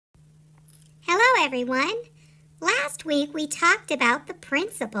everyone. Last week we talked about the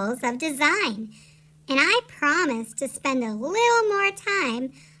principles of design, and I promised to spend a little more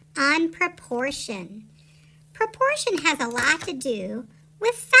time on proportion. Proportion has a lot to do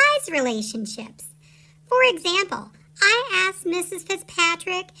with size relationships. For example, I asked Mrs.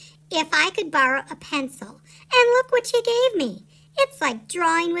 Fitzpatrick if I could borrow a pencil, and look what she gave me. It's like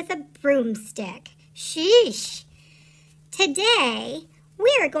drawing with a broomstick. Sheesh. Today,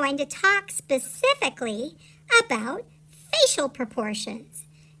 we are going to talk specifically about facial proportions.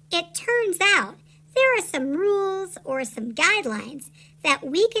 It turns out there are some rules or some guidelines that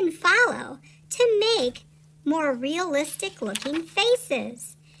we can follow to make more realistic looking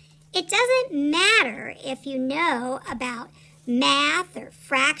faces. It doesn't matter if you know about math or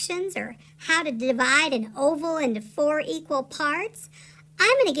fractions or how to divide an oval into 4 equal parts.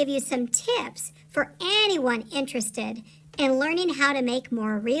 I'm going to give you some tips for anyone interested in learning how to make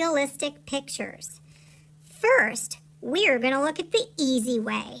more realistic pictures. First, we're going to look at the easy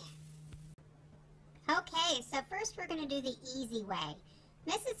way. Okay, so first we're going to do the easy way.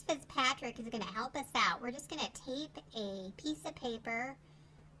 Mrs. Fitzpatrick is going to help us out. We're just going to tape a piece of paper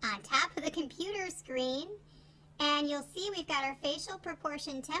on top of the computer screen, and you'll see we've got our facial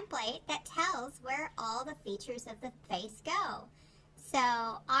proportion template that tells where all the features of the face go. So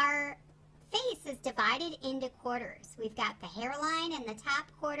our face is divided into quarters. We've got the hairline in the top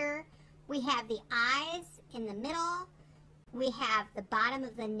quarter, we have the eyes in the middle, we have the bottom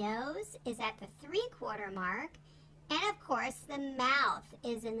of the nose is at the 3/4 mark, and of course the mouth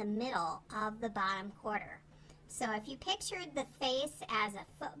is in the middle of the bottom quarter. So if you pictured the face as a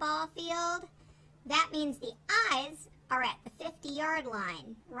football field, that means the eyes are at the 50-yard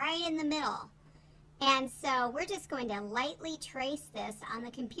line, right in the middle. And so we're just going to lightly trace this on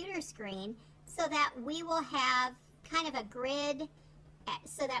the computer screen so that we will have kind of a grid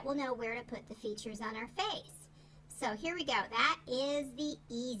so that we'll know where to put the features on our face. So here we go. That is the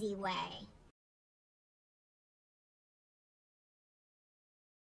easy way.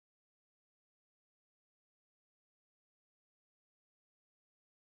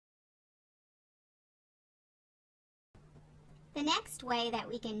 The next way that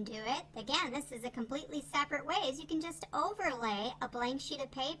we can do it, again, this is a completely separate way, is you can just overlay a blank sheet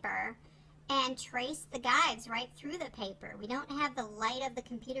of paper and trace the guides right through the paper. We don't have the light of the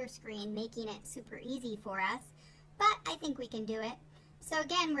computer screen making it super easy for us, but I think we can do it. So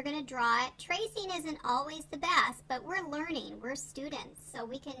again, we're going to draw it. Tracing isn't always the best, but we're learning. We're students, so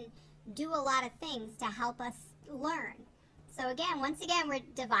we can do a lot of things to help us learn. So again, once again, we're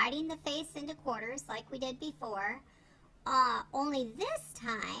dividing the face into quarters like we did before. Only this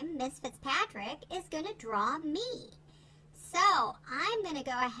time, Miss Fitzpatrick is going to draw me. So I'm going to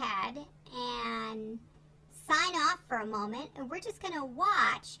go ahead and sign off for a moment, and we're just going to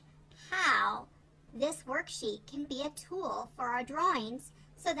watch how this worksheet can be a tool for our drawings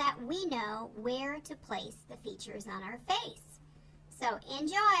so that we know where to place the features on our face. So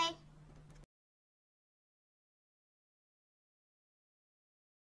enjoy!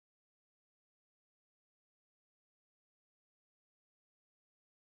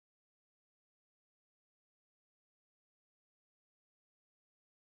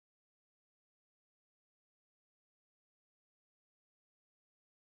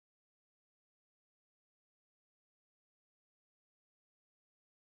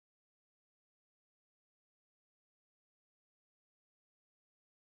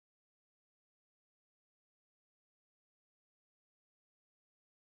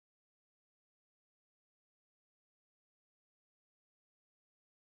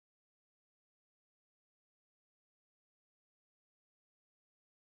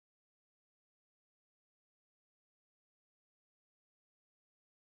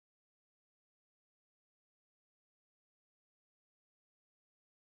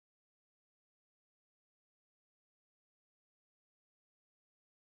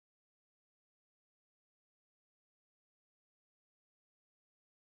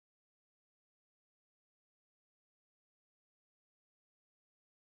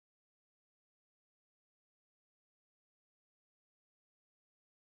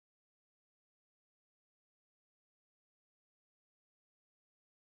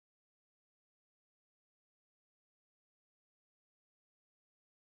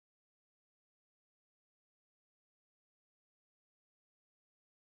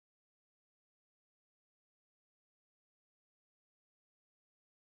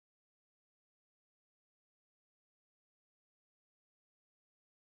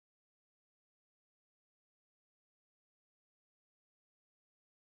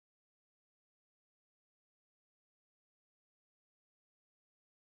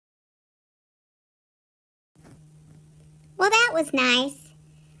 Well, that was nice.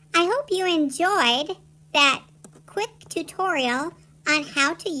 I hope you enjoyed that quick tutorial on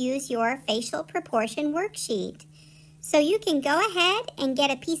how to use your facial proportion worksheet. So you can go ahead and get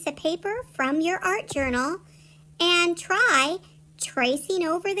a piece of paper from your art journal and try tracing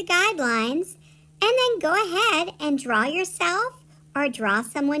over the guidelines, and then go ahead and draw yourself or draw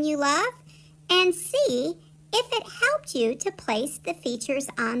someone you love and see if it helped you to place the features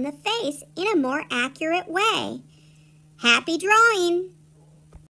on the face in a more accurate way. Happy drawing!